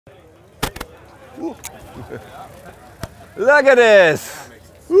Look at this!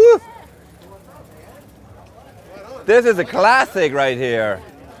 Woo. This is a classic right here.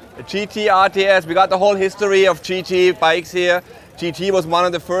 The GT RTS. We got the whole history of GT bikes here. GT was one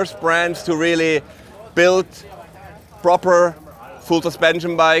of the first brands to really build proper full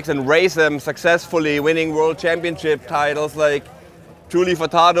suspension bikes and race them successfully, winning world championship titles. Like Giulio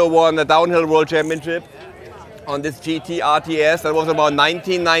Furtado won the downhill world championship on this GT RTS. That was about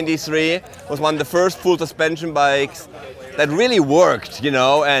 1993. It was one of the first full suspension bikes that really worked,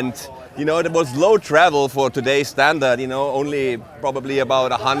 and there was low travel for today's standard, only probably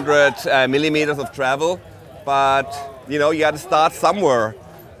about 100 millimeters of travel. But, you got to start somewhere.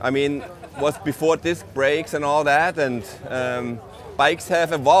 I mean, it was before disc brakes and all that, and bikes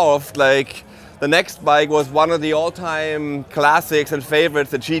have evolved. Like, the next bike was one of the all-time classics and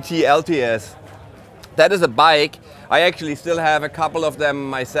favorites, the GT LTS. That is a bike. I actually still have a couple of them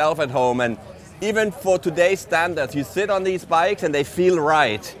myself at home, and even for today's standards, you sit on these bikes and they feel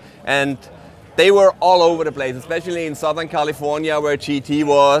right. And they were all over the place, especially in Southern California where GT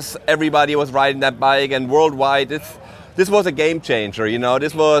was. Everybody was riding that bike, and worldwide, this was a game changer.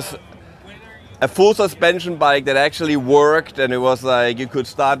 This was a full suspension bike that actually worked, and it was like you could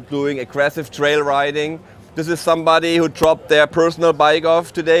start doing aggressive trail riding. This is somebody who dropped their personal bike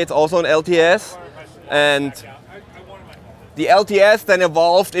off today. It's also an LTS. And the LTS then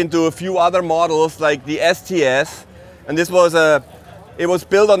evolved into a few other models like the STS, and it was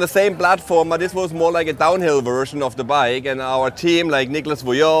built on the same platform, but this was more like a downhill version of the bike. And our team, like Nicolas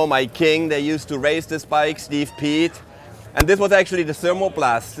Vouillot, Mike King, they used to race this bike, Steve Pete. And this was actually the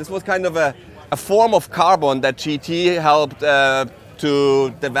Thermoplast. This was kind of a form of carbon that GT helped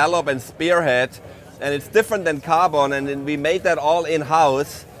to develop and spearhead. And it's different than carbon, and we made that all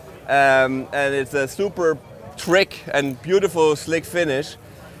in-house. And it's a super trick and beautiful slick finish.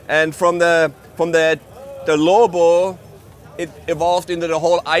 And from the Lobo, it evolved into the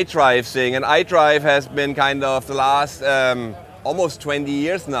whole iDrive thing. And iDrive has been kind of the last almost 20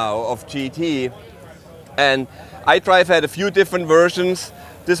 years now of GT. And iDrive had a few different versions.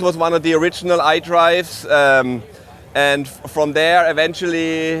 This was one of the original iDrives. And from there,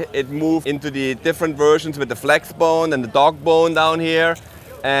 eventually, it moved into the different versions with the flex bone and the dog bone down here.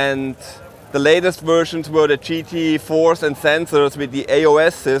 And the latest versions were the GT Force and sensors with the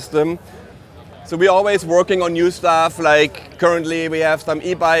AOS system. So we're always working on new stuff. Like currently we have some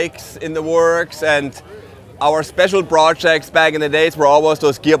e-bikes in the works, and our special projects back in the days were always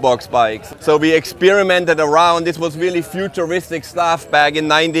those gearbox bikes. So we experimented around. This was really futuristic stuff back in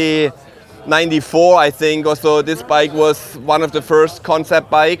 94, I think, or so. This bike was one of the first concept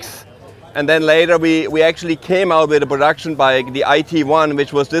bikes. And then later we actually came out with a production bike, the IT1,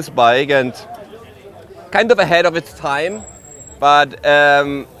 which was this bike, and kind of ahead of its time, but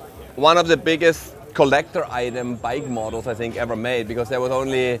one of the biggest collector item bike models I think ever made, because there was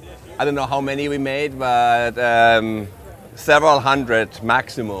only, I don't know how many we made, but several hundred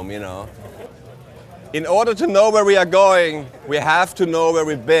maximum, In order to know where we are going, we have to know where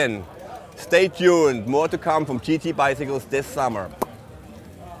we've been. Stay tuned, more to come from GT Bicycles this summer.